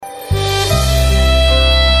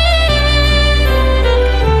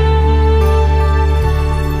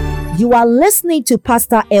You are listening to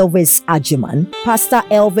Pastor Elvis Agyemang. Pastor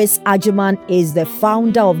Elvis Agyemang is the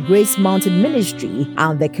founder of Grace Mountain Ministry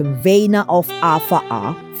and the convener of Alpha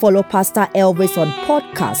R. Follow Pastor Elvis on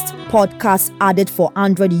podcast. Podcast added for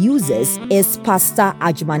Android users is Pastor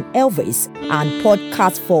Agyemang Elvis, and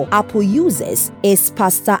podcast for Apple users is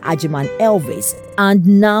Pastor Agyemang Elvis. And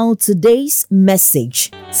now today's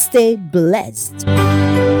message. Stay blessed.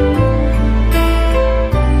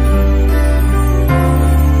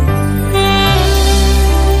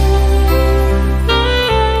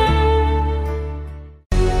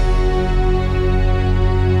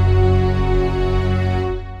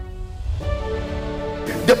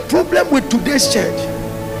 The problem with today's church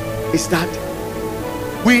is that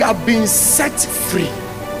we have been set free,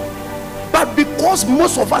 but because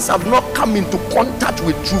most of us have not come into contact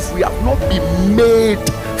with truth, we have not been made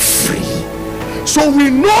free. So we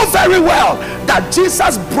know very well that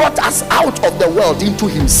Jesus brought us out of the world into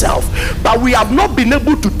himself, but we have not been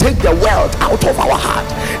able to take the world out of our heart.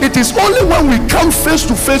 It is only when we come face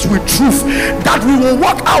to face with truth that we will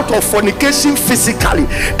walk out of fornication physically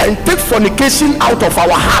and take fornication out of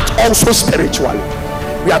our heart also spiritually.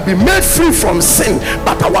 We have been made free from sin,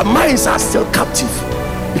 but our minds are still captive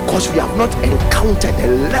because we have not encountered a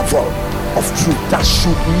level of truth that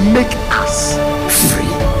should make us free.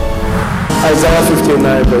 Isaiah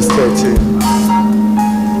 59 verse 13.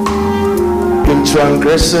 In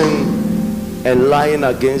transgressing and lying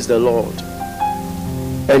against the Lord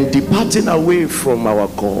and departing away from our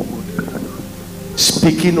God,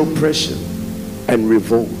 speaking oppression and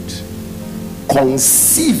revolt,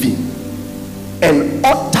 conceiving and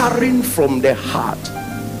uttering from the heart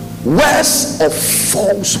words of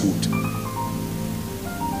falsehood,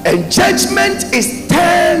 and judgment is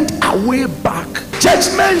turned away back.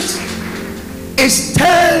 Judgment is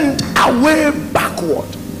turned away backward,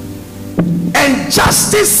 and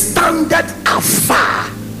justice standeth afar.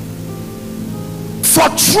 For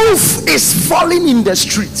truth is falling in the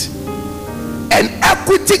street, and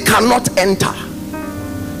equity cannot enter.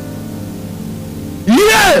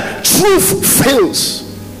 Yea, truth fails,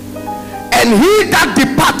 and he that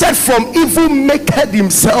departed from evil maketh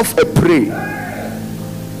himself a prey.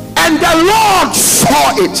 And the Lord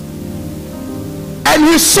saw it, and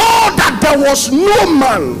he saw that there was no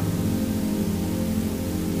man.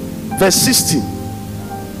 Verse 16.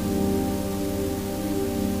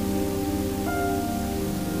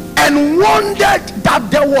 And wondered that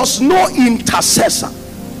there was no intercessor.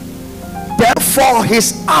 Therefore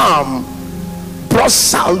his arm brought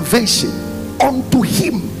salvation unto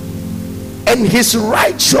him, and his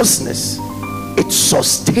righteousness it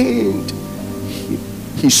sustained him.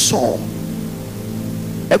 He saw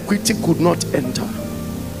equity could not enter.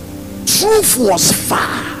 Truth was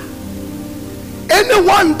far.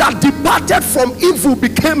 Anyone that departed from evil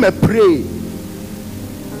became a prey.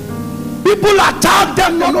 People attacked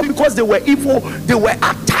them not because they were evil, they were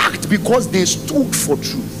attacked because they stood for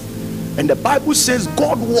truth. And the Bible says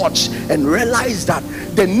God watched and realized that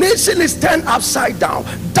the nation is turned upside down.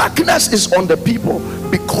 Darkness is on the people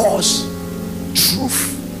because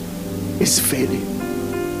truth is failing.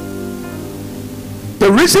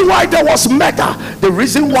 The reason why there was murder, the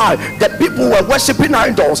reason why the people were worshiping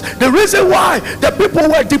idols, the reason why the people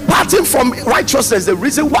were departing from righteousness, the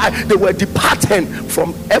reason why they were departing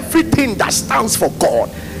from everything that stands for God,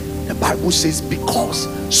 the Bible says because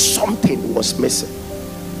something was missing,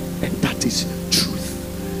 and that is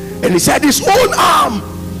truth. And he said his own arm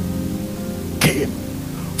came.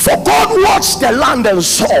 For God watched the land and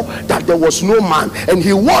saw that there was no man, and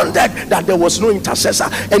he wondered that there was no intercessor,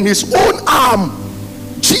 and his own arm,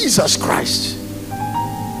 Jesus Christ,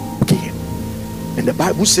 came. And the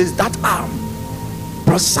Bible says that arm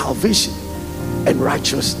brought salvation and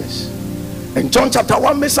righteousness. And John chapter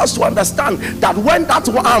 1 makes us to understand that when that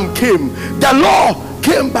arm came, the law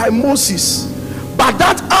came by Moses, but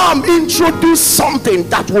that arm introduced something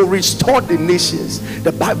that will restore the nations.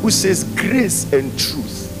 The Bible says grace and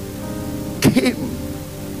truth came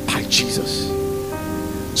by Jesus.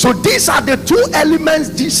 So these are the two elements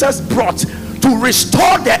Jesus brought to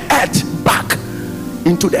restore the earth back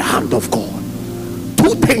into the hand of God.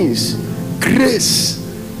 Two things: grace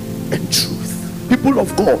and truth. People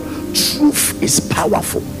of God, truth is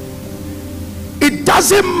powerful. It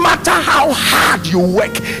doesn't matter how hard you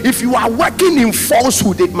work. If you are working in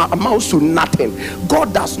falsehood, it amounts to nothing.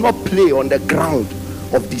 God does not play on the ground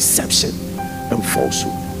of deception and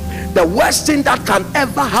falsehood. The worst thing that can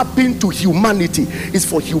ever happen to humanity is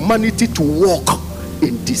for humanity to walk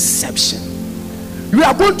in deception. You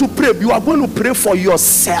are going to pray. You are going to pray for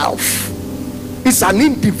yourself. It's an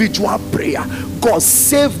individual prayer. God,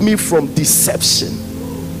 save me from deception.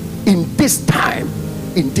 in this time,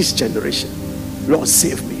 in this generation. Lord,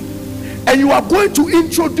 save me. And you are going to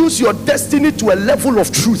introduce your destiny to a level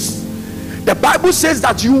of truth. The Bible says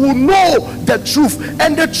that you will know the truth,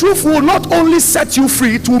 and the truth will not only set you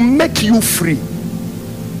free, it will make you free.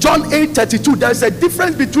 John 8:32, there's a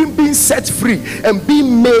difference between being set free and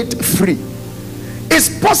being made free. It's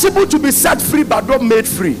possible to be set free but not made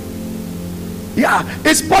free. Yeah,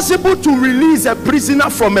 it's possible to release a prisoner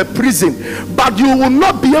from a prison, but you will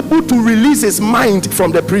not be able to release his mind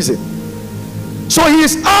from the prison. So he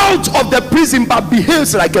is out of the prison but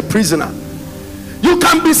behaves like a prisoner. You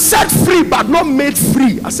can be set free but not made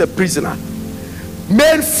free as a prisoner.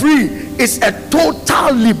 Made free is a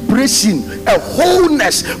total liberation, a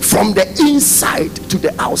wholeness from the inside to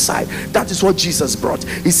the outside. That is what Jesus brought.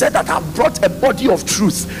 He said that I've brought a body of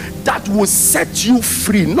truth that will set you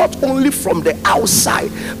free, not only from the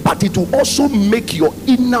outside, but it will also make your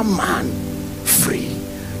inner man free.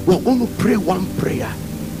 We're going to pray one prayer.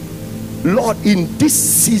 Lord, in this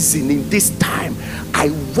season, in this time, I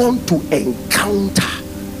want to encounter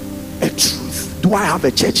a truth. Do I have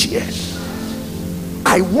a church here?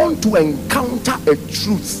 I want to encounter a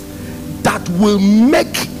truth that will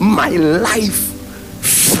make my life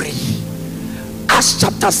free. Acts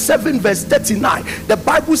chapter 7 verse 39, the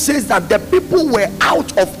Bible says that the people were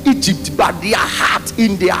out of Egypt, but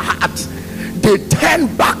in their heart, they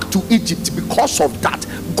turned back to Egypt. Because of that,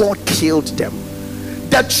 God killed them.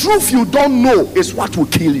 The truth you don't know is what will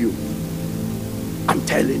kill you. I'm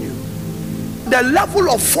telling you. The level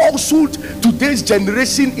of falsehood today's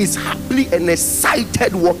generation is happily and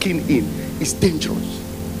excited walking in is dangerous.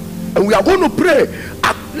 And we are going to pray.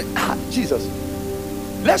 Jesus.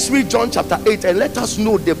 Let's read John chapter 8 and let us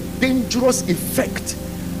know the dangerous effect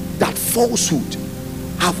that falsehood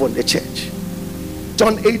have on the church.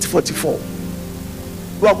 John 8:44.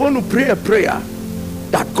 We are going to pray a prayer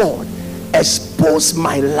that God expose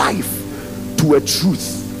my life to a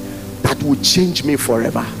truth that will change me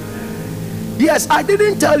forever. Yes, I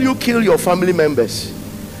didn't tell you kill your family members.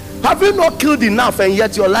 Have you not killed enough and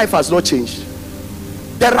yet your life has not changed?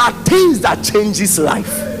 There are things that changes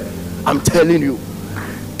life. I'm telling you.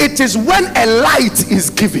 It is when a light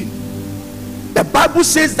is given. The Bible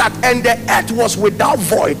says that, and the earth was without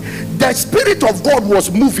void. The Spirit of God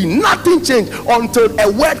was moving. Nothing changed until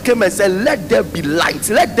a word came and said, let there be light,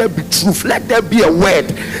 let there be truth, let there be a word.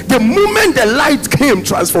 The moment the light came,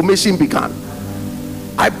 transformation began.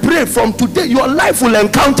 I pray from today your life will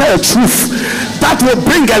encounter a truth that will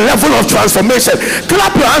bring a level of transformation.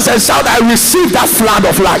 Clap your hands and shout, I receive that flood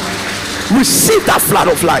of light. Receive that flood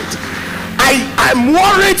of light. I'm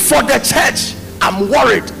worried for the church. I'm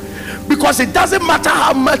worried because it doesn't matter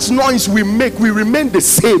how much noise we make, we remain the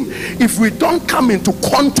same if we don't come into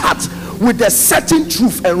contact with a certain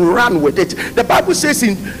truth and run with it. The Bible says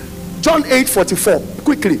in John 8:44,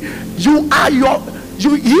 quickly,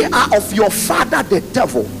 ye are of your father the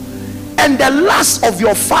devil, and the lust of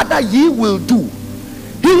your father ye will do.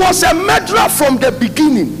 He was a murderer from the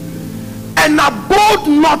beginning and abode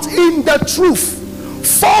not in the truth.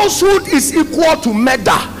 Falsehood is equal to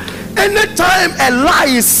murder. Anytime a lie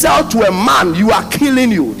is sold to a man, you are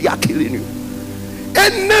killing you. They are killing you.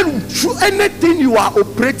 Anything you are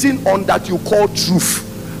operating on that you call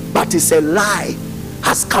truth, but it's a lie,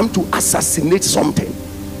 has come to assassinate something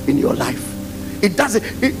in your life. It doesn't.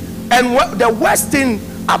 And the worst thing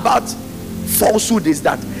about falsehood is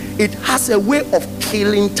that it has a way of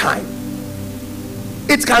killing time.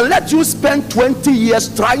 It can let you spend 20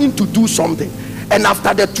 years trying to do something, and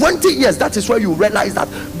after the 20 years, that is where you realize that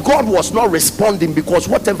God was not responding because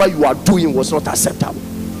whatever you are doing was not acceptable.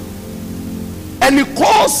 And he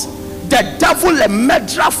calls the devil a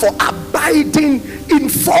murderer for abiding in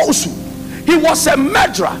falsehood. He was a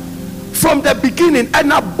murderer from the beginning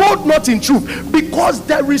and abode not in truth, because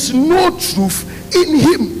there is no truth in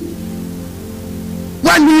him.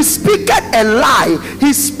 When he speaketh a lie,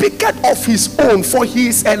 he speaketh of his own, for he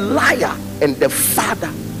is a liar and the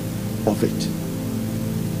father of it.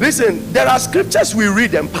 Listen, there are scriptures we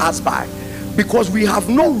read and pass by because we have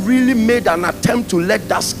not really made an attempt to let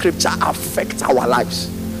that scripture affect our lives.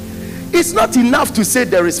 It's not enough to say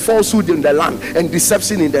there is falsehood in the land and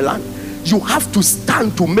deception in the land. You have to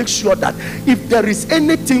stand to make sure that if there is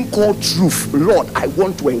anything called truth, Lord, I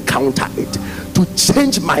want to encounter it to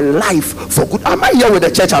change my life for good. Am I here with the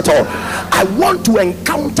church at all? I want to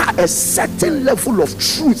encounter a certain level of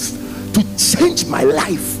truth to change my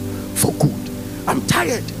life for good. I'm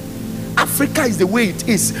tired. Africa is the way it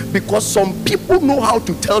is because some people know how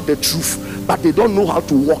to tell the truth, but they don't know how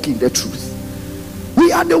to walk in the truth.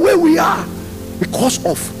 We are the way we are because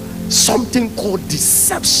of something called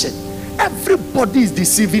deception Everybody is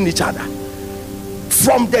deceiving each other.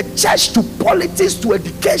 From the church to politics to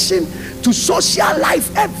education to social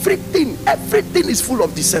life, everything is full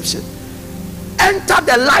of deception. Enter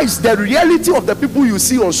the lives, the reality of the people you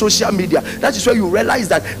see on social media. That is where you realize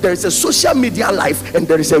that there is a social media life and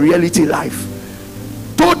there is a reality life.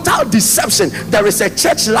 Total deception. There is a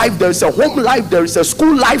church life, there is a home life, there is a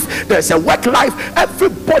school life, there is a work life.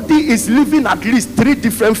 Everybody is living at least 3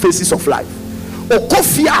 different phases of life. We are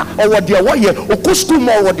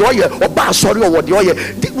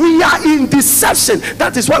in deception.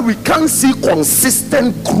 That is why we can't see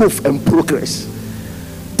consistent growth and progress.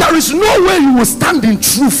 There is no way you will stand in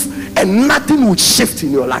truth and nothing will shift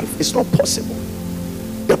in your life. It's not possible.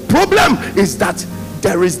 The problem is that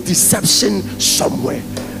there is deception somewhere,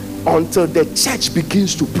 until the church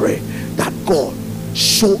begins to pray that God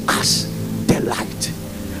show us the light.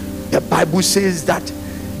 The Bible says that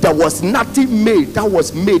there was nothing made that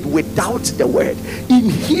was made without the word. In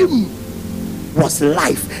him was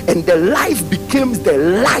life, and the life became the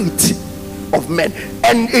light of men,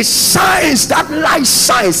 and it shines. That light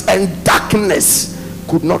shines, and darkness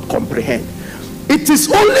could not comprehend. It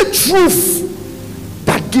is only truth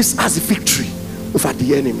that gives us victory over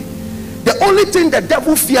the enemy. The only thing the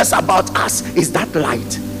devil fears about us is that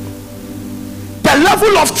light. The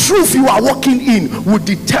level of truth you are walking in will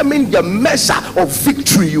determine the measure of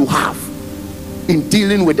victory you have in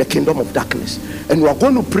dealing with the kingdom of darkness. And we are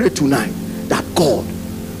going to pray tonight that God,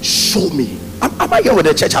 show me. Am I here with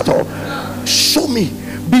the church at all? Show me.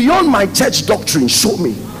 Beyond my church doctrine, show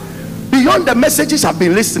me. Beyond the messages I've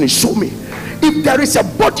been listening, show me. If there is a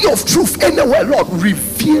body of truth anywhere, Lord,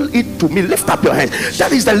 reveal it to me. Lift up your hands.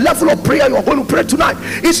 That is the level of prayer you are going to pray tonight.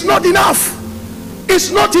 It's not enough.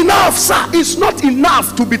 It's not enough, sir. It's not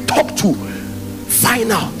enough to be talked to.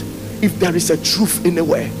 Find out if there is a truth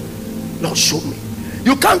anywhere. Lord, show me.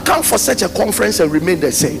 You can't come for such a conference and remain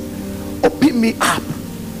the same. Open me up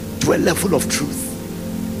to a level of truth.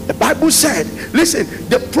 The Bible said, listen,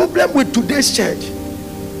 the problem with today's church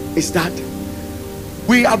is that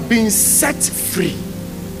we have been set free,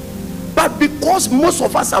 but because most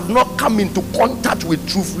of us have not come into contact with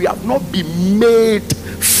truth, we have not been made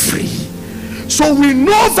free. So we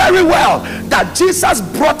know very well that Jesus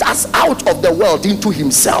brought us out of the world into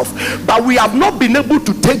himself, but we have not been able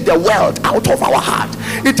to take the world out of our heart.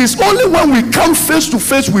 It is only when we come face to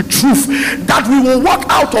face with truth that we will walk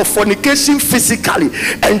out of fornication physically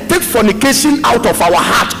and take fornication out of our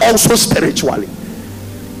heart also spiritually.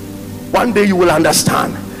 One day you will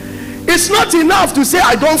understand. It's not enough to say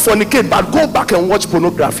I don't fornicate but go back and watch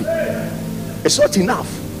pornography. It's not enough.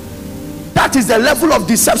 That is the level of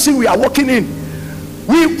deception we are walking in.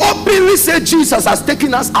 We openly say Jesus has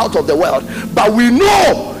taken us out of the world, but we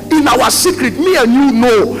know in our secret, me and you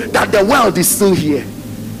know, that the world is still here.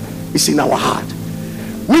 It's in our heart.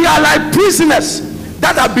 We are like prisoners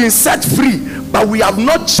that have been set free, but we have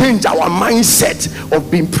not changed our mindset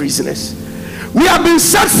of being prisoners. We have been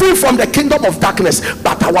set free from the kingdom of darkness,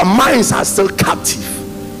 but our minds are still captive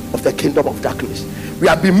of the kingdom of darkness. We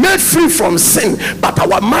have been made free from sin, but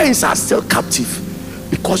our minds are still captive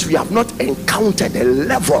because we have not encountered a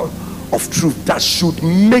level of truth that should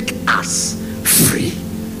make us free.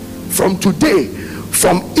 From today,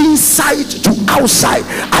 from inside to outside,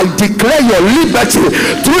 I declare your liberty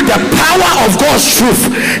through the power of God's truth.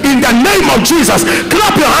 In the name of Jesus,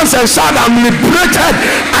 clap your hands and shout, I'm liberated,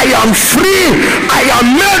 I am free, I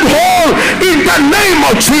am made whole in the name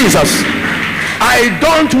of Jesus. I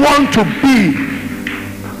don't want to be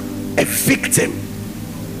a victim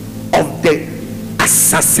of the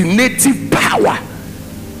assassinative power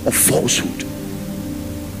of falsehood.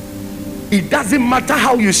 It doesn't matter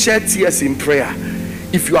how you shed tears in prayer.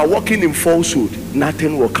 If you are walking in falsehood,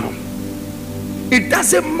 nothing will come. It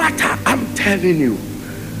doesn't matter, I'm telling you.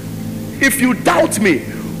 If you doubt me,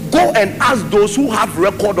 go and ask those who have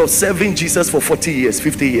record of serving Jesus for 40 years,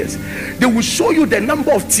 50 years. They will show you the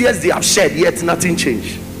number of tears they have shed, yet nothing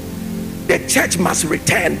changed. The church must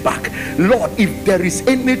return back. Lord, if there is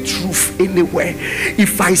any truth anywhere,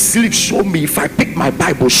 if I sleep, show me. If I pick my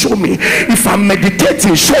Bible, show me. If I'm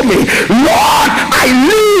meditating, show me. Lord, I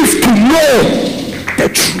live to know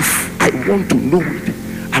the truth. I want to know it.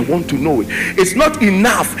 I want to know it. It's not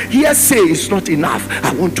enough. Hearsay is not enough.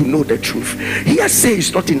 I want to know the truth. Hearsay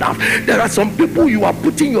is not enough. There are some people, you are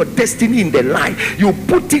putting your destiny in the line. You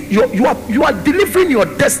put it. You are delivering your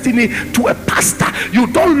destiny to a pastor. You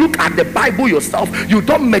don't look at the Bible yourself. You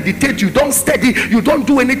don't meditate. You don't study. You don't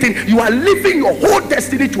do anything. You are leaving your whole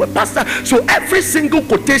destiny to a pastor. So every single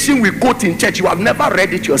quotation we quote in church, you have never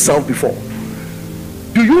read it yourself before.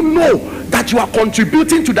 Do you know that you are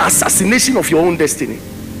contributing to the assassination of your own destiny?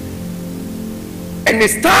 And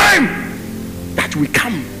it's time that we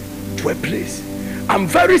come to a place. I'm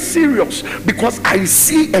very serious because I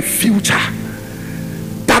see a future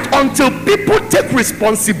that until people take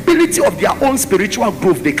responsibility of their own spiritual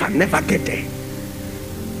growth, they can never get there.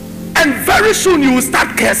 And very soon you will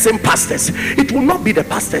start cursing pastors. It will not be the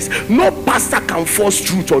pastors. No pastor can force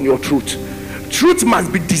truth on your truth. Truth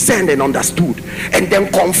must be discerned and understood and then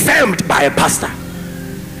confirmed by a pastor.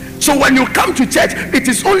 So when you come to church, it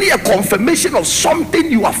is only a confirmation of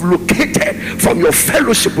something you have located from your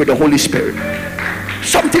fellowship with the Holy Spirit.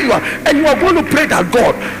 Something you are, and you are going to pray that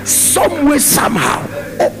God, some way, somehow,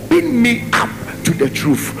 open me up to the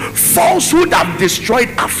truth. Falsehood have destroyed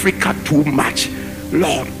Africa too much.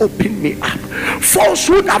 Lord, open me up.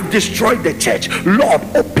 Falsehood have destroyed the church. Lord,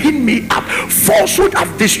 open me up. Falsehood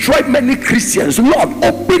have destroyed many Christians. Lord,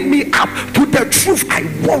 open me up to the truth. I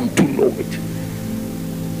want to know it.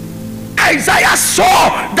 Isaiah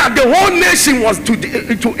saw that the whole nation was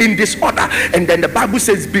in disorder, and then the Bible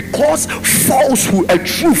says because falsehood and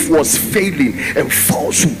truth was failing and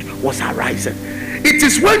falsehood was arising. It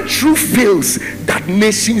is when truth fails that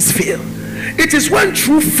nations fail. It is when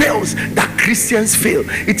truth fails that Christians fail.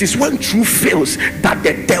 It is when truth fails that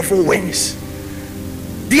the devil wins.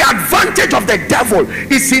 The advantage of the devil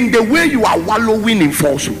is in the way you are wallowing in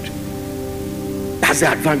falsehood. That's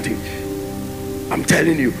the advantage. I'm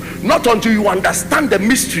telling you, not until you understand the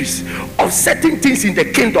mysteries of certain things in the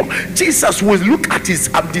kingdom. Jesus will look at his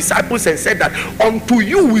disciples and said that unto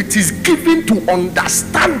you it is given to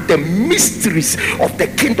understand the mysteries of the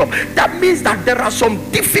kingdom. That means that there are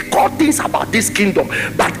some difficult things about this kingdom,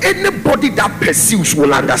 but anybody that pursues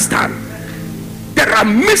will understand. There are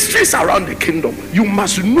mysteries around the kingdom. You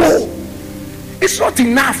must know. It's not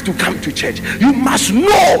enough to come to church. You must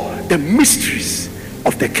know the mysteries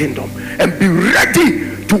of the kingdom and be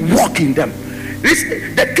ready to walk in them.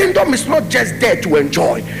 The kingdom is not just there to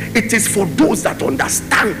enjoy. It is for those that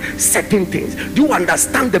understand certain things. Do you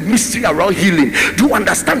understand the mystery around healing? Do you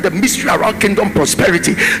understand the mystery around kingdom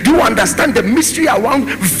prosperity? Do you understand the mystery around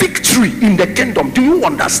victory in the kingdom? Do you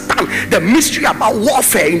understand the mystery about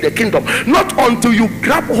warfare in the kingdom? Not until you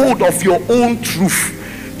grab hold of your own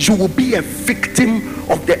truth, you will be a victim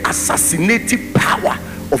of the assassinating power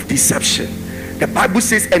of deception. The Bible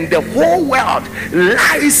says, and the whole world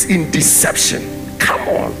lies in deception. Come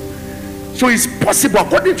on. So it's possible,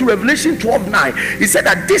 according to Revelation 12:9, he said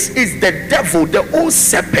that this is the devil, the old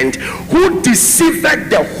serpent, who deceived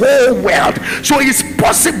the whole world. So it's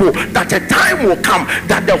possible that a time will come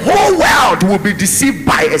that the whole world will be deceived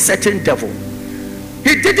by a certain devil.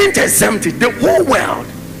 He didn't exempt it. The whole world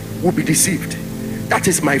will be deceived. That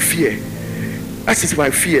is my fear. That is my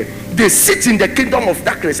fear. They sit in the kingdom of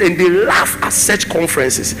darkness and they laugh at such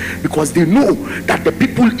conferences because they know that the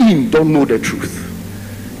people in don't know the truth.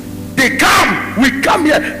 They come, we come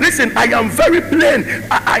here. Listen, I am very plain.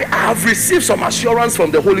 I have received some assurance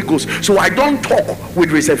from the Holy Ghost, so I don't talk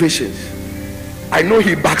with reservations. I know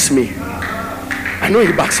he backs me. I know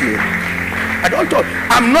he backs me. I don't talk.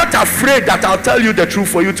 I'm not afraid that I'll tell you the truth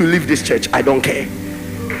for you to leave this church. I don't care.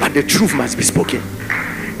 But the truth must be spoken.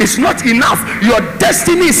 It's not enough. Your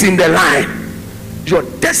destiny is in the line. Your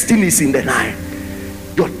destiny is in the line.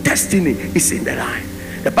 Your destiny is in the line.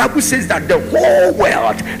 The Bible says that the whole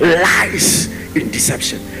world lies in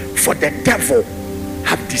deception, for the devil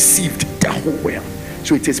have deceived the whole world.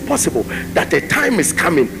 So it is possible that a time is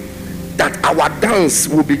coming that our dance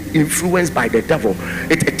will be influenced by the devil.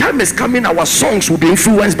 A time is coming our songs will be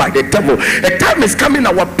influenced by the devil. A time is coming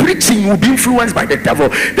our preaching will be influenced by the devil.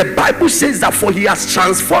 The Bible says that for he has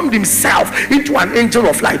transformed himself into an angel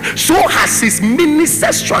of light, so has his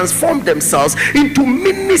ministers transformed themselves into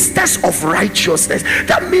ministers of righteousness.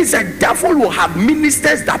 That means the devil will have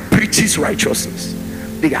ministers that preaches righteousness.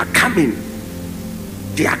 They are coming.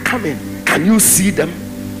 They are coming. Can you see them?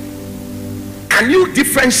 Can you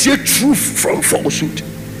differentiate truth from falsehood?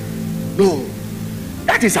 No.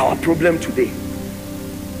 That is our problem today.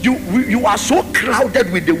 You are so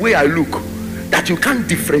clouded with the way I look that you can't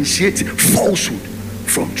differentiate falsehood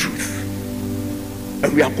from truth.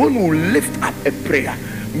 And we are going to lift up a prayer.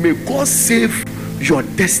 May God save your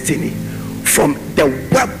destiny from the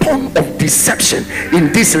weapon of deception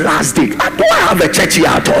in this last day. I don't have a church here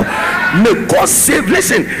at all. May God save.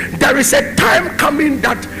 Listen, there is a time coming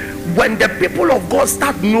that when the people of God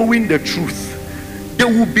start knowing the truth, they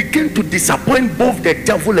will begin to disappoint both the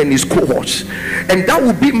devil and his cohorts. And that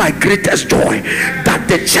will be my greatest joy, that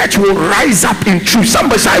the church will rise up in truth.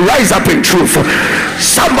 Somebody shout, I rise up in truth.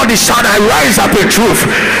 Somebody shout, I rise up in truth.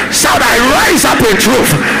 Shout, I rise up in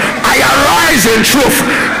truth. I arise in truth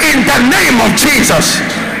in the name of Jesus.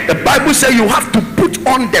 The Bible says you have to put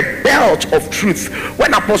on the belt of truth.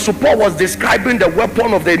 When Apostle Paul was describing the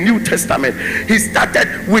weapon of the New Testament, he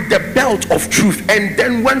started with the belt of truth and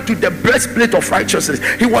then went to the breastplate of righteousness.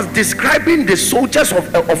 He was describing the soldiers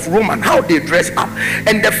of Roman, how they dress up,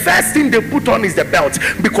 and the first thing they put on is the belt,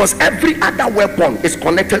 because every other weapon is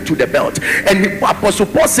connected to the belt. And Apostle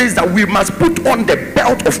Paul says that we must put on the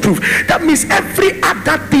belt of truth. That means every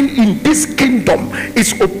other thing in this kingdom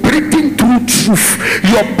is operating through truth.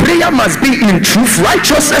 Your prayer must be in truth,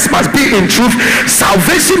 righteousness must be in truth,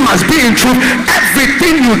 salvation must be in truth,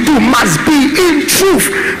 everything you do must be in truth.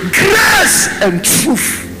 Grace and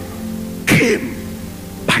truth came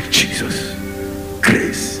by Jesus.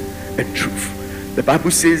 Grace and truth. The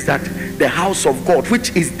Bible says that the house of God,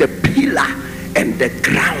 which is the pillar and the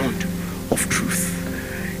ground of truth.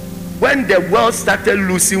 When the world started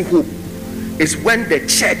losing hope is when the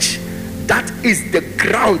church, that is the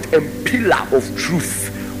ground and pillar of truth,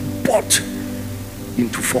 bought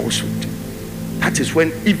into falsehood. That is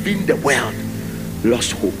when even the world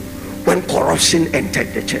lost hope. When corruption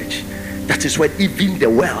entered the church, that is when even the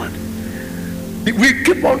world. We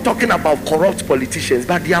keep on talking about corrupt politicians,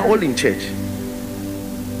 but they are all in church.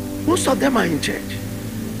 Most of them are in church.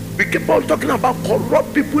 We keep on talking about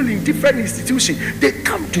corrupt people in different institutions. They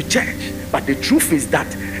come to church, but the truth is that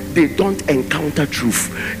they don't encounter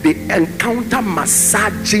truth. They encounter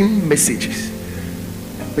massaging messages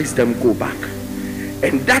that makes them go back.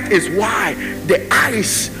 And that is why the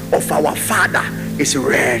eyes of our Father is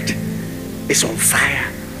red, is on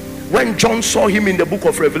fire. When John saw him in the book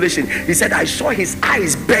of Revelation, he said, I saw his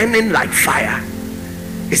eyes burning like fire.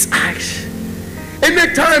 His eyes.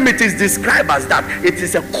 Anytime it is described as that, it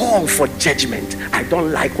is a call for judgment. I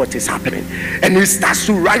don't like what is happening. And he starts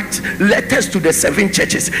to write letters to the 7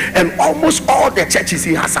 churches, and almost all the churches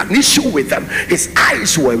he has an issue with them. His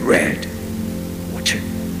eyes were red. Watch it.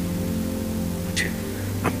 Watch it.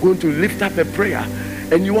 I'm going to lift up a prayer,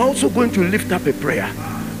 and you're also going to lift up a prayer.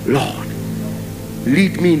 Lord,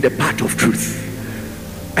 lead me in the path of truth.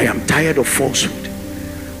 I am tired of falsehood.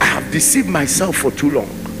 I have deceived myself for too long.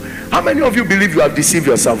 How many of you believe you have deceived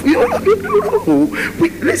yourself?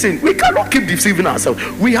 Listen, we cannot keep deceiving ourselves.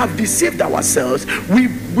 We have deceived ourselves. We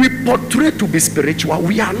portray to be spiritual.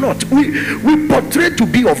 We are not. We portray to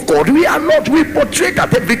be of God. We are not. We portray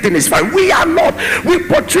that everything is fine. We are not. We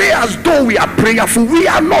portray as though we are prayerful. We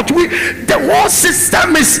are not. The whole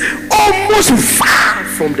system is almost far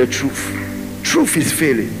from the truth. Truth is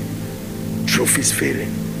failing. Truth is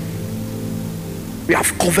failing. We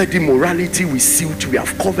have covered immorality with silt. We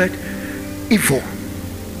have covered evil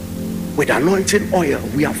with anointing oil.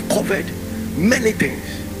 We have covered many things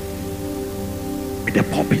with the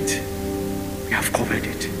pulpit. We have covered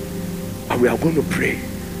it. And we are going to pray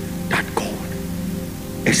that God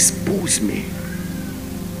expose me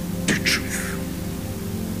to truth.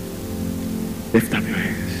 Lift up your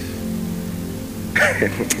hands.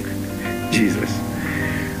 Jesus.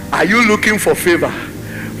 Are you looking for favor?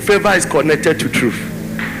 Favor is connected to truth.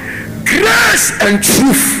 Grace and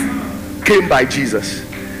truth came by Jesus.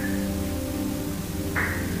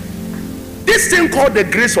 This thing called the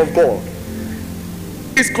grace of God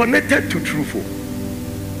is connected to truth.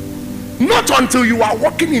 Not until you are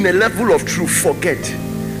walking in a level of truth, forget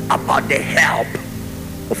about the help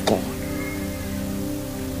of God.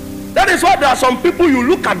 That is why there are some people, you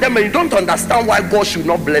look at them and you don't understand why God should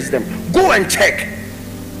not bless them. Go and check.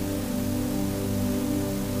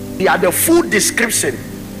 They are the full description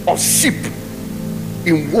of sheep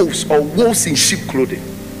in wolves, or wolves in sheep clothing.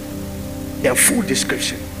 They are full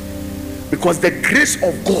description, because the grace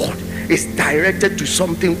of God is directed to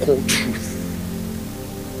something called truth.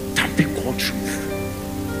 Something called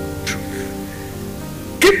truth.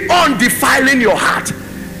 Truth. Keep on defiling your heart,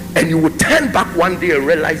 and you will turn back one day and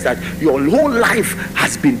realize that your whole life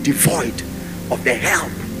has been devoid of the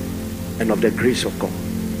help and of the grace of God.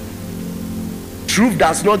 Truth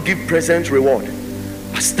does not give present reward,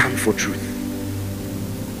 but stand for truth.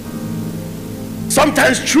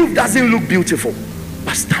 Sometimes truth doesn't look beautiful,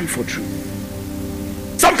 but stand for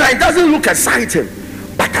truth. Sometimes it doesn't look exciting,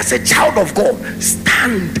 but as a child of God,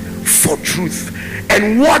 stand for truth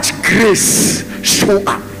and watch grace show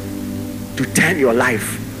up to turn your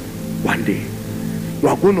life one day. You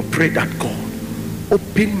are going to pray that God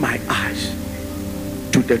open my eyes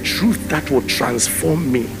to the truth that will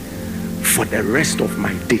transform me for the rest of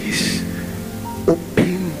my days.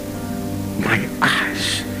 Open my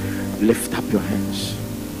eyes. Lift up your hands.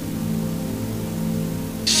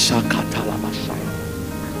 Shakatalabashaya.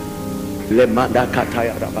 Lemanda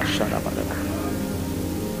kataya rabashara badala.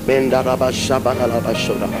 Menda rabashabala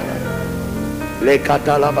labashoda badala. Le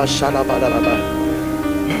katalabashara badala.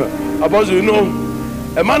 Apostle, you know,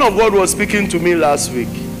 a man of God was speaking to me last week.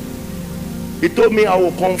 He told me, I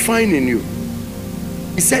will confine in you.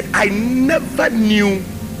 He said, I never knew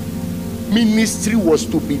ministry was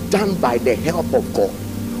to be done by the help of God.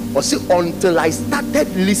 Or see, until I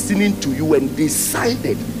started listening to you and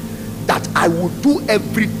decided that I would do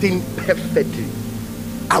everything perfectly.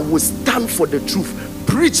 I will stand for the truth,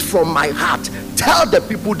 preach from my heart, tell the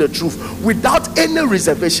people the truth without any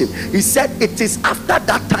reservation. He said, it is after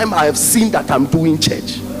that time I have seen that I'm doing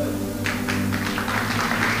church.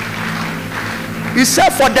 He said,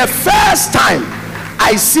 for the first time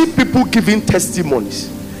I see people giving testimonies.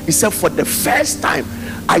 He said, for the first time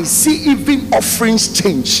I see even offerings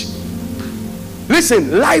change.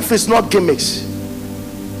 Listen, life is not gimmicks.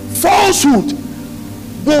 Falsehood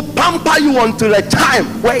will pamper you until a time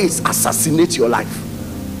where it assassinates your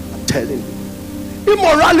life. I'm telling you.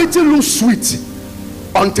 Immorality looks sweet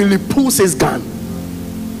until he pulls his gun.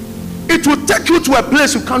 It will take you to a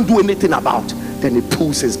place you can't do anything about. Then he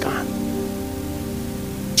pulls his gun.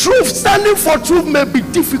 Truth, standing for truth may be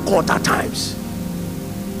difficult at times.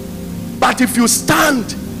 But if you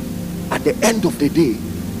stand, at the end of the day,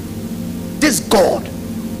 this God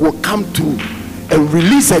will come through and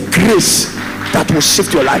release a grace that will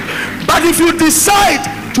shift your life. But if you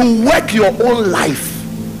decide to work your own life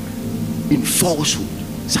in falsehood,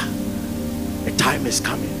 sir, the time is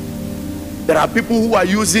coming. There are people who are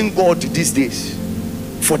using God these days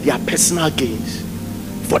for their personal gains,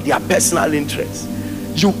 for their personal interests.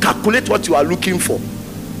 You calculate what you are looking for,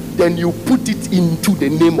 then you put it into the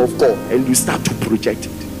name of God and you start to project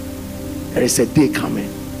it. There is a day coming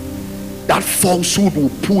that falsehood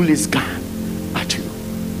will pull its gun at you,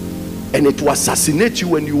 and it will assassinate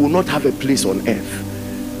you, and you will not have a place on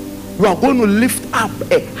earth. We are going to lift up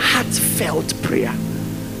a heartfelt prayer.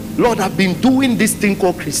 Lord, I've been doing this thing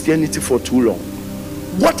called Christianity for too long.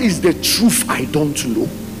 What is the truth I don't know?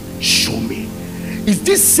 Show me. Is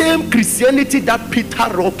this same Christianity that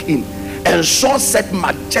Peter walked in and saw such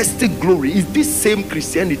majestic glory? Is this same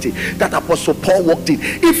Christianity that Apostle Paul walked in?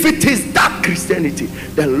 If it is that Christianity,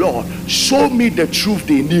 then Lord, show me the truth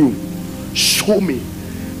they knew. Show me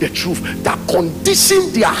the truth that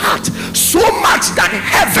conditioned their heart so much that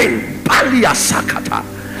heaven, Balia Sakata,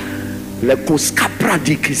 Lekoskapra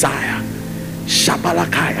Dikizaya,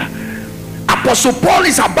 Shabalakaya. Apostle Paul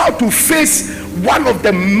is about to face one of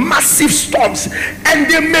the massive storms, and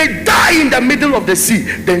they may die in the middle of the sea.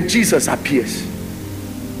 Then Jesus appears,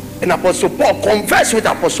 and Apostle Paul converses with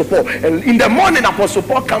Apostle Paul, and in the morning Apostle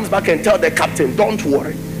Paul comes back and tells the captain, don't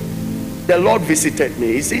worry, the Lord visited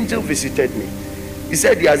me, his angel visited me. He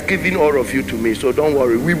said he has given all of you to me, so don't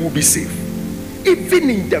worry, we will be safe. Even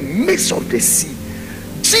in the midst of the sea,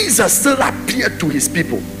 Jesus still appeared to his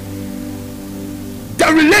people. The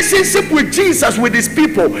relationship with Jesus, with his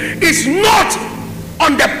people, is not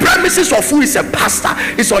on the premises of who is a pastor.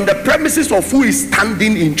 It's on the premises of who is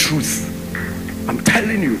standing in truth. I'm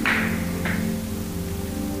telling you,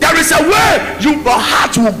 there is a way your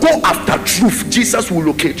heart will go after truth. Jesus will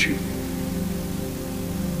locate you,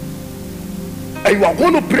 and you are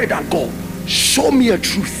going to pray that, God, show me a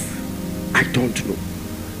truth I don't know.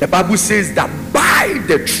 The Bible says that buy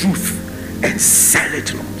the truth and sell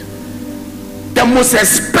it not. The most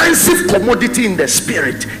expensive commodity in the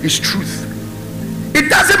spirit is truth. It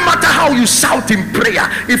doesn't matter how you shout in prayer.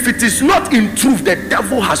 If it is not in truth, the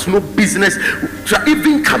devil has no business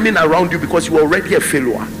even coming around you, because you are already a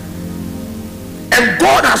failure. And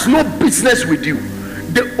God has no business with you.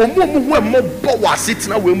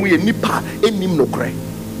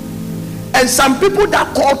 And some people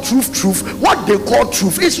that call truth, what they call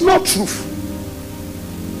truth is not truth.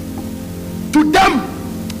 To them,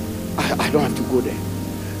 I don't have to go there.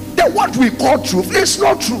 Then what we call truth is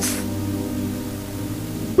not truth.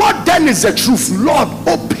 What then is the truth? Lord,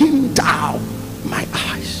 open thou my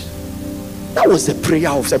eyes. That was the prayer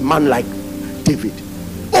of a man like David.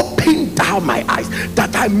 Open thou my eyes,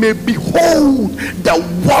 that I may behold the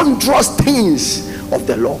wondrous things of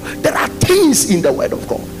the Lord. There are things in the word of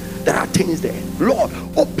God. There are things there. Lord,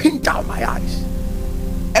 open thou my eyes.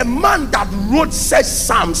 A man that wrote such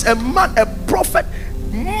psalms, a prophet,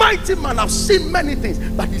 mighty man, I've seen many things,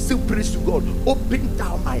 but he still prays to God. Open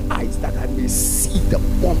thou my eyes that I may see the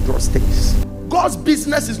wondrous things. God's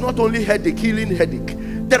business is not only headache, healing headache.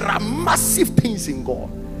 There are massive things in God.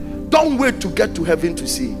 Don't wait to get to heaven to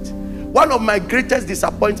see it. One of my greatest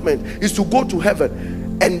disappointments is to go to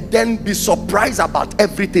heaven and then be surprised about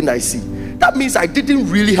everything I see. That means I didn't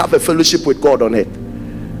really have a fellowship with God on earth.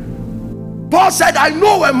 Paul said, I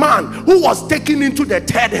know a man who was taken into the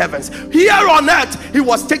third heavens. Here on earth, he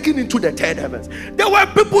was taken into the third heavens. There were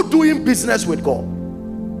people doing business with God.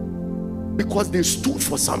 because they stood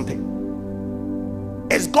for something.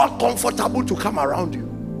 Is God comfortable to come around you?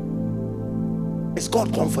 Is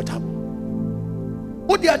God comfortable?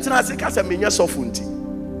 One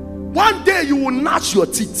day you will gnash your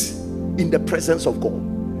teeth in the presence of God.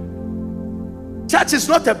 Church is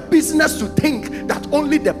not a business to think that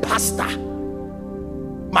only the pastor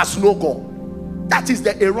must know God. That is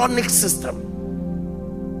the Aaronic system.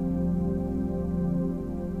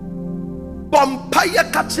 Bompaya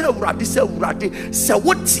kachira urade se urade se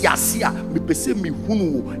woti ase a mepese me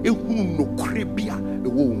hunu ehunu no krebia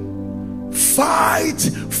ewo. Fight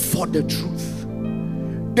for the truth.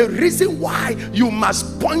 The reason why you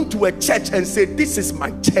must point to a church and say, this is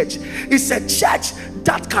my church, is a church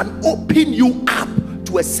that can open you up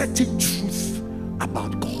to a certain truth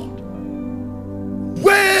about God.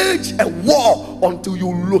 Wage a war until you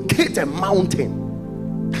locate a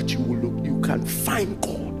mountain that you can find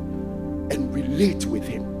God and relate with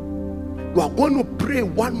Him. You are going to pray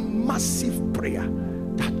one massive prayer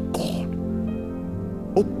that God,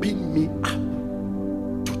 open me up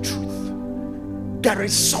to truth. There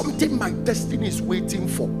is something my destiny is waiting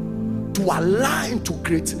for to align to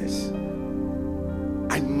greatness.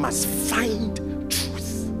 I must find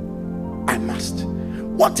truth. I must.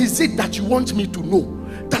 What is it that you want me to know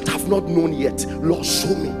that I've not known yet? Lord,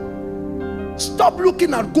 show me. Stop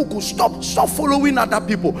looking at Google. Stop following other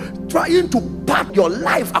people, trying to path your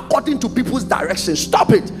life according to people's direction.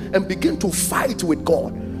 Stop it and begin to fight with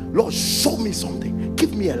God. Lord, show me something.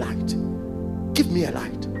 Give me a light. Give me a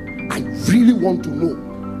light. I really want to know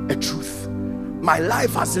a truth. My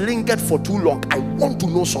life has lingered for too long. I want to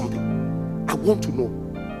know something. I want to know.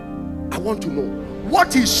 I want to know.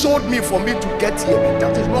 What He showed me for me to get here,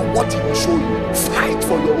 that is not what He will show you. Fight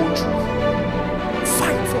for your own truth.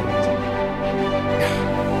 Fight for it. Yeah.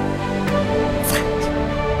 Fight.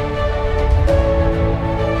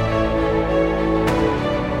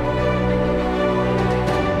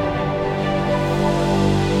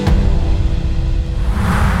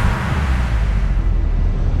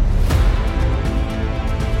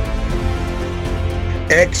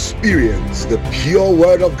 Experience the pure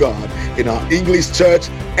word of God in our English church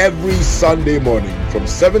every Sunday morning from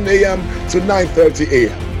 7 a.m. to 9:30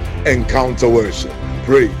 a.m. Encounter worship,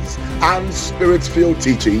 praise, and spirit-filled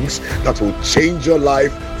teachings that will change your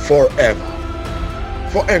life forever.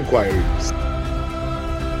 For enquiries,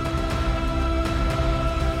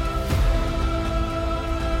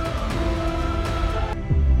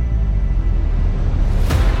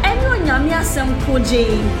 Koje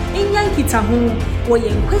inyan kitahu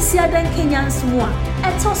woyen kwesi adan Kenyans mo a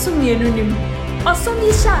etoso mienu nim osom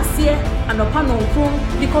yi hyaase anopa no nkron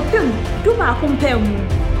dikopem duma akompam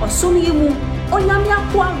osom yi mu onyame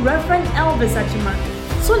akwa Reverend Elvis Agyemang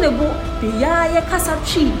so nebo biya ye kasa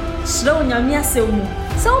twi sira onyame asem mu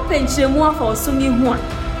se openchiremu afa osom yi hu a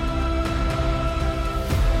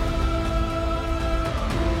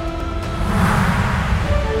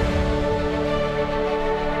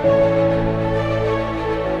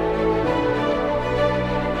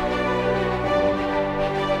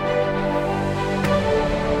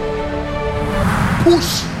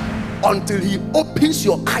push until He opens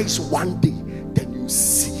your eyes one day, then you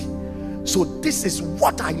see. So this is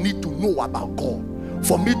what I need to know about God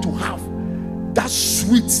for me to have that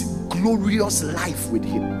sweet, glorious life with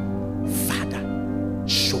Him. Father,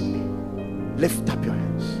 show me. Lift up your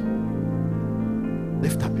hands.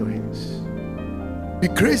 Lift up your hands. Be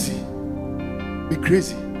crazy. Be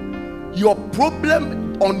crazy. Your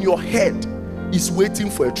problem on your head is waiting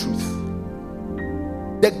for a truth.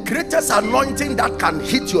 The greatest anointing that can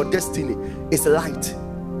hit your destiny is light.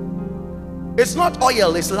 It's not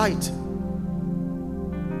oil, it's light.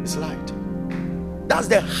 It's light. That's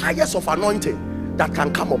the highest of anointing that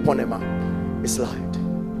can come upon a man. It's light.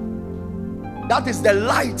 That is the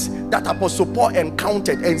light that Apostle Paul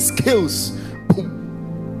encountered and scales. Boom.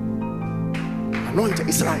 Anointing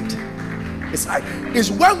is light. It's light.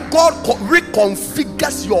 It's when God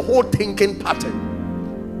reconfigures your whole thinking pattern.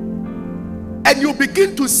 And you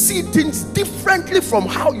begin to see things differently from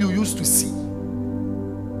how you used to see.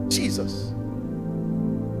 Jesus.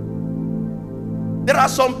 There are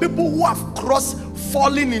some people who have crossed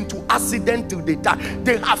falling into accident till they die.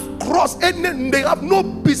 They have crossed and they have no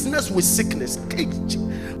business with sickness.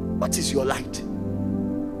 What is your light?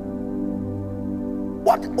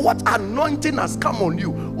 What anointing has come on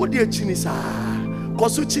you? What do you chinisa?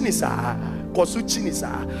 Kosu chinisa. Kosu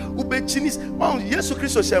chinisa. Ube chinis. Jesus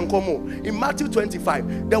Christ in Matthew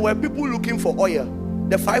 25, there were people looking for oil.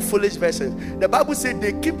 The 5 foolish versions. The Bible said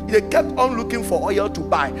they kept on looking for oil to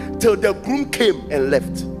buy till the groom came and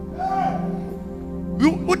left.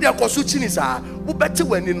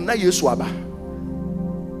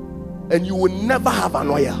 and you will never have an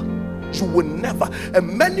oil. You will never.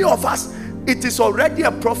 And many of us, it is already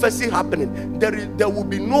a prophecy happening. There will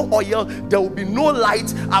be no oil, there will be no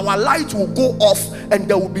light. Our light will go off, and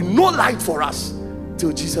there will be no light for us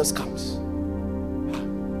till Jesus comes.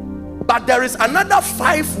 But there is another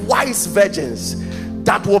 5 wise virgins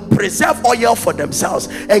that will preserve oil for themselves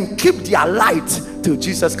and keep their light till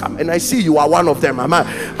Jesus comes. And I see you are one of them.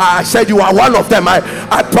 I said you are one of them.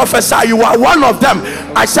 I prophesy you are one of them.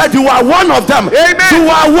 I said you are one of them. Amen. You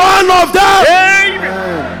are one of them.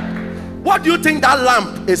 Amen. What do you think that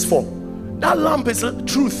lamp is for? That lamp is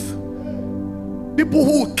truth. People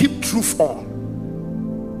who will keep truth on,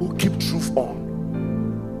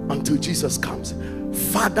 until Jesus comes.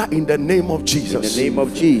 Father, in the name of Jesus. In the name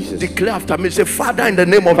of Jesus. Declare after me. Say, Father, in the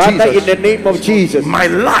name of Father, Jesus. in the name of Jesus. My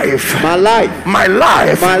life. My life. My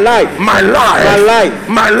life. My life. My life. My life.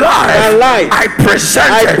 My life. My life. I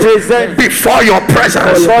present before your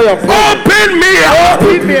presence. Open me up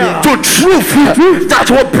to truth that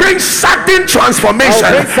will bring sudden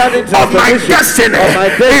transformation of my destiny.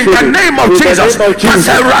 In the name of Jesus.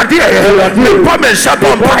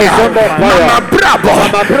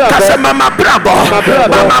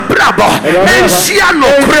 Mama Brabo, Enciano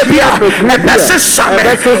Crevia,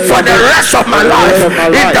 for the rest of my life.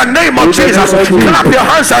 In the name of Jesus, clap your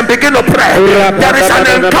hands and begin to pray. There is an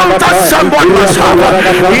encounter someone must have.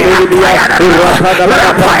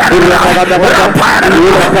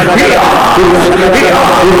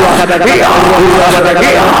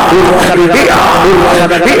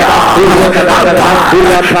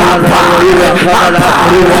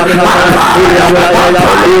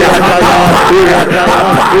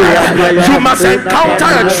 You must encounter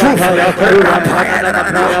a truth.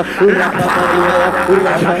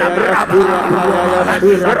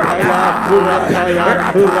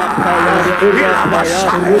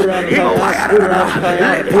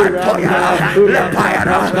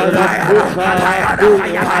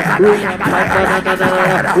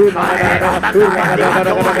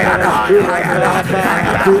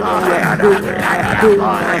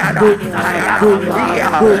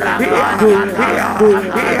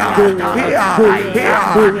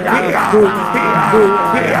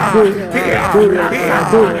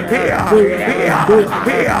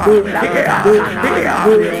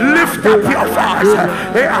 Lift up your voice.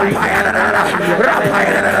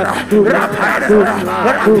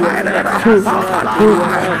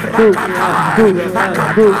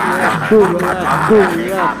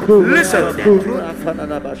 Listen.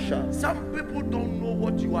 Some people don't know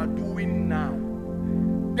what you are doing now.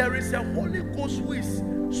 There is a Holy Ghost who is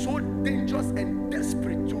so dangerous and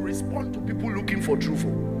desperate to respond to people looking for truth.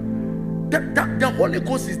 The Holy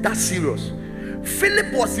Ghost is that serious.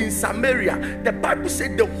 Philip was in Samaria. The Bible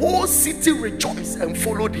said the whole city rejoiced and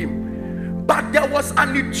followed him. But there was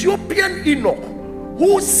an Ethiopian Enoch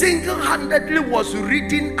who single-handedly was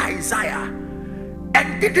reading Isaiah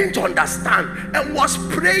and didn't understand and was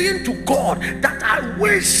praying to God that I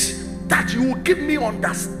wish that you would give me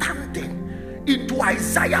understanding into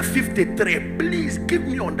Isaiah 53. Please give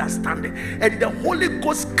me understanding. And the Holy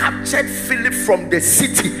Ghost captured Philip from the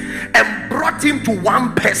city and brought him to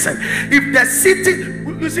one person. If the city,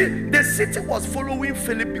 you see, the city was following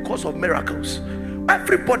Philip because of miracles.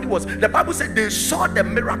 Everybody was, the Bible said they saw the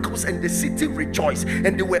miracles and the city rejoiced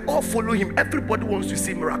and they were all following him. Everybody wants to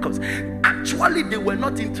see miracles. Actually, they were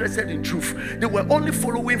not interested in truth. They were only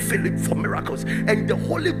following Philip for miracles. And the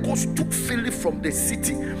Holy Ghost took Philip from the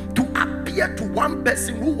city to appear to one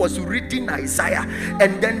person who was reading Isaiah.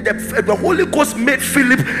 And then the Holy Ghost made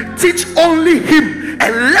Philip teach only him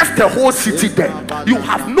and left the whole city there. You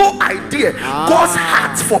have no idea God's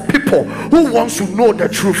heart for people who wants to know the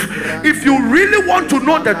truth. If you really want to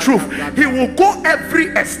know the truth, he will go every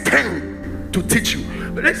extent to teach you.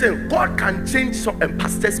 But listen, God can change a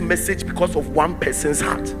pastor's message because of one person's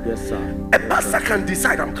heart. Yes, sir. A pastor can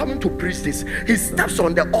decide, I'm coming to preach this. He steps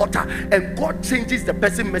on the altar and God changes the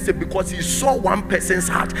person's message because he saw one person's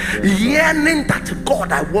heart, yearning that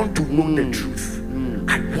God, I want to know the truth.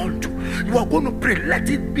 I want to. You are going to pray. Let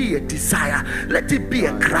it be a desire. Let it be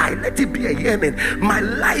a cry. Let it be a yearning. My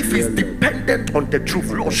life is dependent on the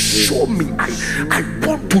truth. Lord, show me. I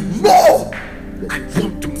want to know. I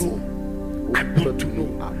want to know. I want to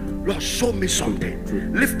know. Lord, show me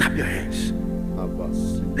something. Lift up your hands.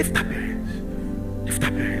 Lift up your hands. Lift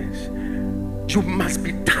up your hands. You must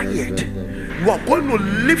be tired. You are going to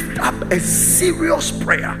lift up a serious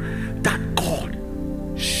prayer that God,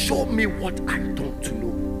 show me what I don't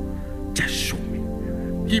know. Just show me.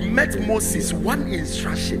 He met Moses, one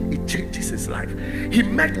instruction, it changes his life. He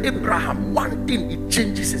met Abraham, one thing, it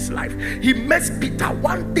changes his life. He met Peter,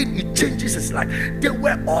 one thing, it changes his life. They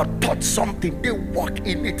were all taught something, they walk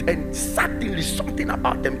in it, and suddenly something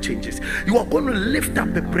about them changes. You are going to lift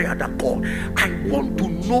up a prayer that God, I want to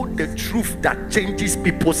know the truth that changes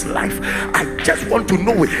people's life. I just want to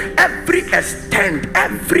know it. Every extent,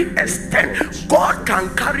 God can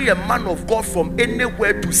carry a man of God from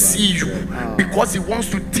anywhere to see you because he wants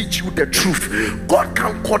to teach you the truth. God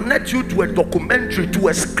can connect you to a documentary, to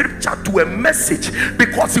a scripture, to a message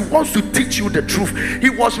because he wants to teach you the truth.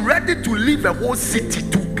 He was ready to leave a whole city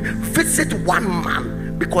to visit one man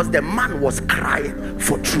because the man was crying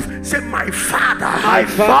for truth. Say, my father, I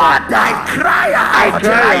cry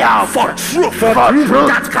out for truth,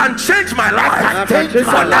 that can change my life for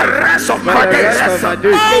the rest of my days.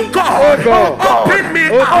 Oh God, open me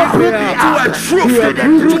up to a truth,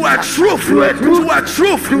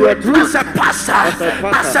 as a pastor,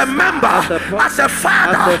 as a member, as a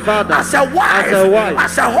father, as a wife,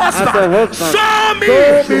 as a husband. Show me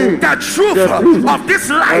the truth of this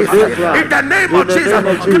life in the name of Jesus.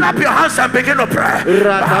 Clap your hands and begin to pray.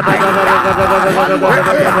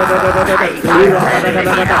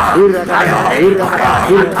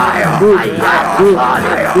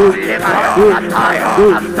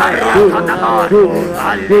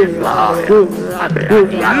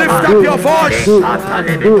 Lift up your voice.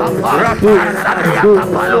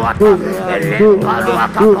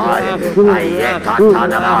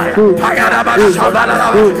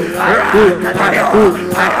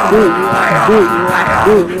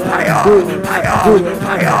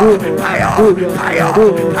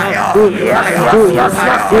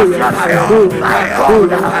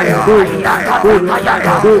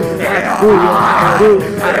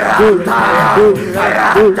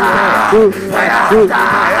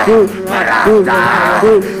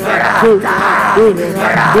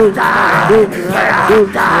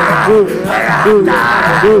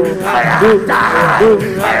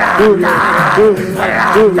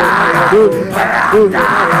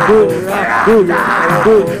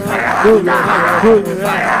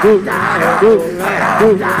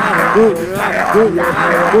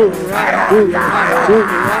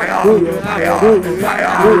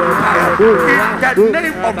 In the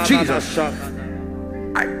name of Jesus,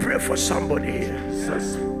 I pray for somebody here.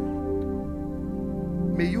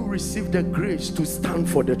 May you receive the grace to stand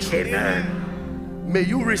for the truth. Amen. May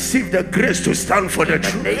you receive the grace to stand for the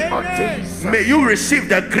truth. May you receive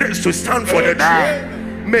the grace to stand for the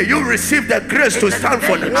truth. May you receive the grace to stand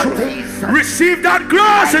for the truth. Receive that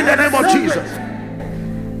grace in the name of Jesus.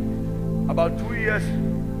 About 2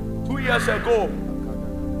 years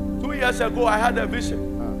ago, I had a vision.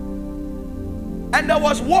 And there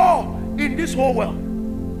was war in this whole world.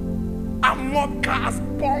 Amok, cars,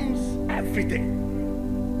 bombs, everything.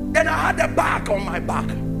 Then I had a bag on my back.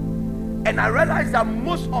 And I realized that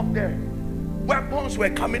most of the weapons were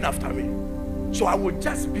coming after me. So I would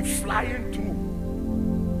just be flying through.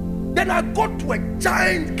 Then I got to a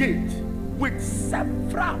giant gate with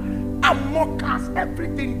several Amok cars,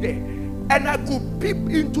 everything there. And I could peep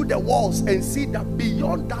into the walls and see that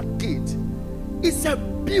beyond that gate is a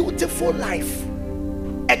beautiful life.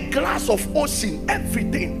 A glass of ocean,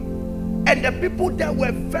 everything. And the people there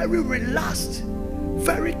were very relaxed,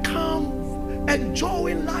 very calm,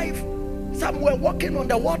 enjoying life. Some were walking on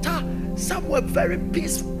the water, some were very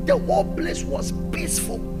peaceful. The whole place was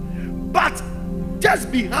peaceful. But just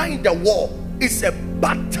behind the wall is a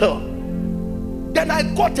battle. Then I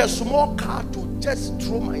got a small car to just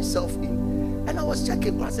throw myself in. And I was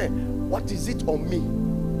checking, I said, what is it on me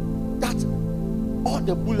that all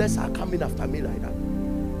the bullets are coming after me like that?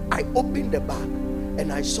 I opened the bag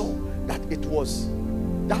and I saw that it was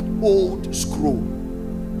that old scroll,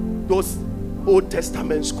 those Old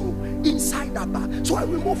Testament scroll inside that bag. So I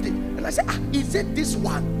removed it and I said, is it this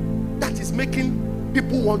one that is making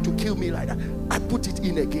people want to kill me like that? I put it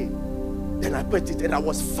in again. Then I put it, and I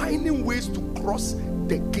was finding ways to cross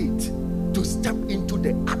the gate to step into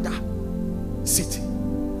the other city.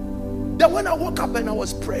 Then when I woke up and I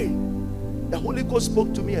was praying, the Holy Ghost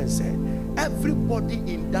spoke to me and said, everybody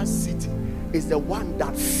in that city is the one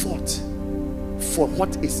that fought for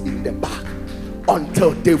what is in the bag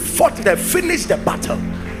until they fought, they finished the battle.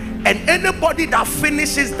 And anybody that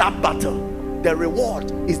finishes that battle, the reward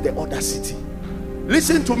is the other city.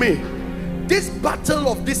 Listen to me. This battle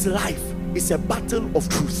of this life is a battle of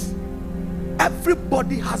truth.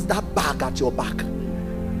 Everybody has that bag at your back.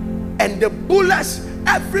 And the bullets,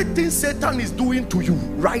 everything Satan is doing to you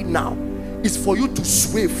right now is for you to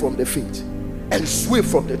sway from the faith and sway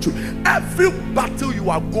from the truth. Every battle you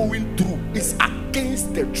are going through is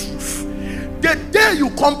against the truth. The day you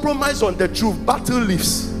compromise on the truth, battle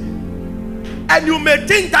lives. And you may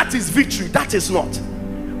think that is victory. That is not.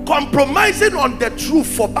 Compromising on the truth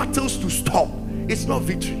for battles to stop, it's not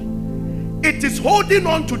victory. It is holding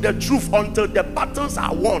on to the truth until the battles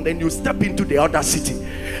are won and you step into the other city.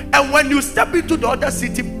 And when you step into the other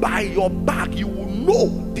city, by your back, you will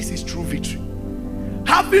know this is true victory.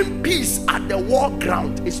 Having peace at the war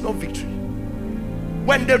ground is not victory.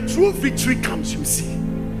 When the true victory comes, you see.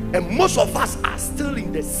 And most of us are still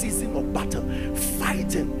in the season of battle,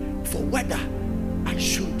 fighting for whether I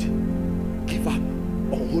should give up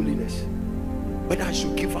on holiness, whether I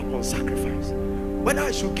should give up on sacrifice, whether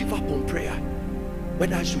I should give up on prayer,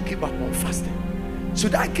 whether I should give up on fasting.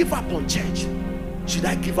 Should I give up on church? Should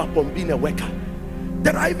I give up on being a worker?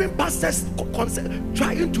 There are even pastors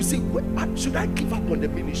trying to say, should I give up on the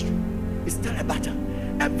ministry? It's still a battle.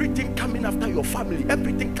 Everything coming after your family,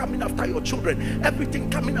 everything coming after your children, everything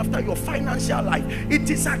coming after your financial life.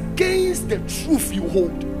 It is against the truth you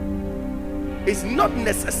hold. It's not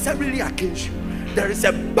necessarily against you. There is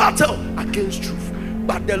a battle against truth.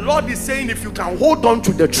 But the Lord is saying, if you can hold on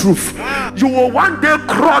to the truth, you will one day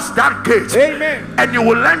cross that gate. Amen. And you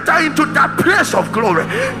will enter into that place of glory.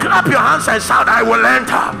 Clap your hands and shout, I will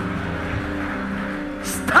enter.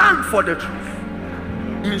 Stand for the truth.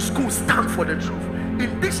 In school, stand for the truth.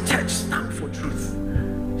 In this church, stand for truth.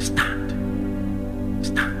 Stand.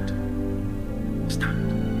 Stand.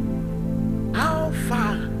 Stand. How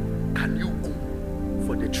far can you go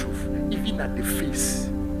for the truth, even at the face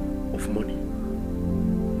of money?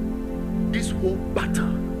 This whole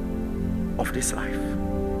battle of this life,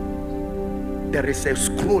 there is a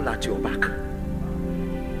scroll at your back.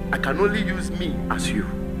 I can only use me as you.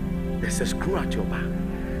 There's a scroll at your back.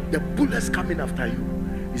 The bullets coming after you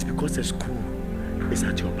is because the scroll is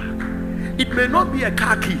at your back. It may not be a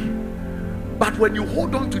car key, but when you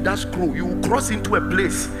hold on to that scroll, you will cross into a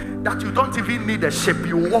place that you don't even need a ship.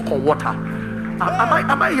 You will walk on water.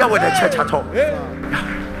 Am I here with the church at all? Yeah,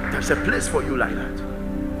 there's a place for you like that.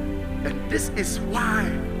 And this is why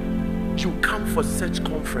you come for such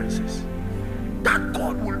conferences, that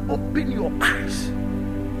God will open your eyes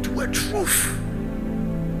to a truth.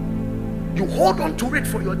 You hold on to it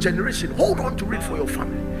for your generation. Hold on to it for your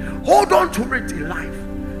family. Hold on to it in life.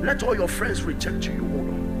 Let all your friends reject you. Hold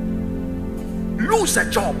on. Lose a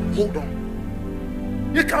job. Hold on.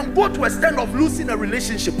 You can go to a stand of losing a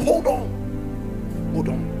relationship. Hold on. Hold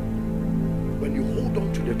on. When you hold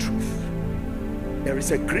on to the truth, there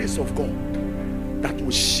is a grace of God that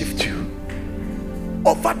will shift you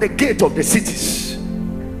over the gate of the cities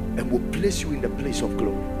and will place you in the place of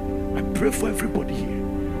glory. I pray for everybody here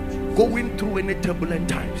going through any turbulent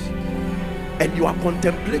times, and you are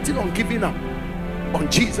contemplating on giving up on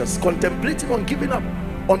Jesus, contemplating on giving up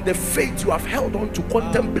on the faith you have held on to,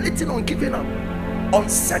 contemplating on giving up on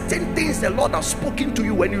certain things the Lord has spoken to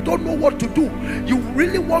you, and you don't know what to do. You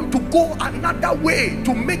really want to go another way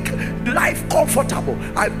to make life comfortable.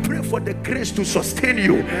 I pray for the grace to sustain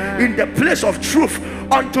you in the place of truth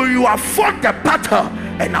until you have fought the battle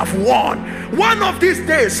and have won. One of these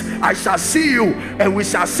days I shall see you and we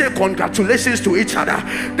shall say congratulations to each other.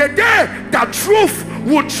 The day that truth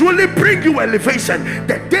will truly bring you elevation,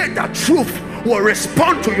 the day that truth will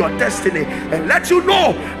respond to your destiny and let you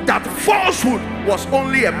know that falsehood was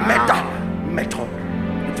only a method. It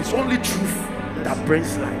is only truth that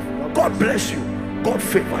brings life. God bless you. God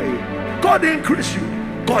favor you. God increase you.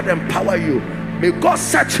 God empower you. May God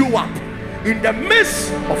set you up in the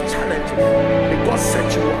midst of challenges. May God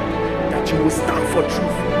set you up that you will stand for truth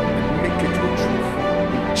and make it your truth.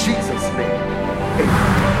 In Jesus' name,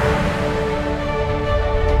 amen.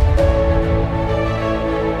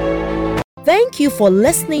 Thank you for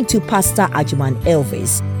listening to Pastor Agyman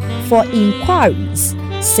Elvis. For inquiries,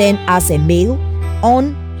 send us a mail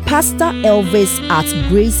on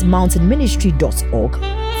pastorelvis@gracemountainministry.org.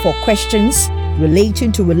 For questions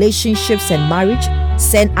relating to relationships and marriage,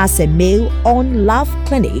 send us a mail on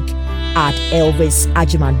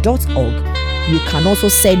loveclinic@elvisagyman.org. You can also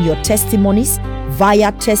send your testimonies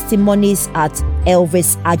via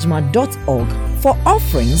testimonies@elvisagyman.org. For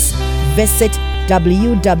offerings, visit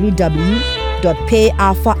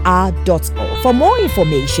www.payalpha.org. For more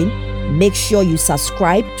information, make sure you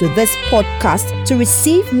subscribe to this podcast to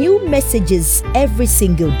receive new messages every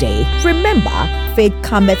single day. Remember, faith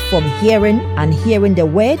cometh from hearing, and hearing the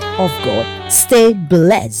word of God. Stay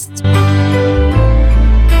blessed.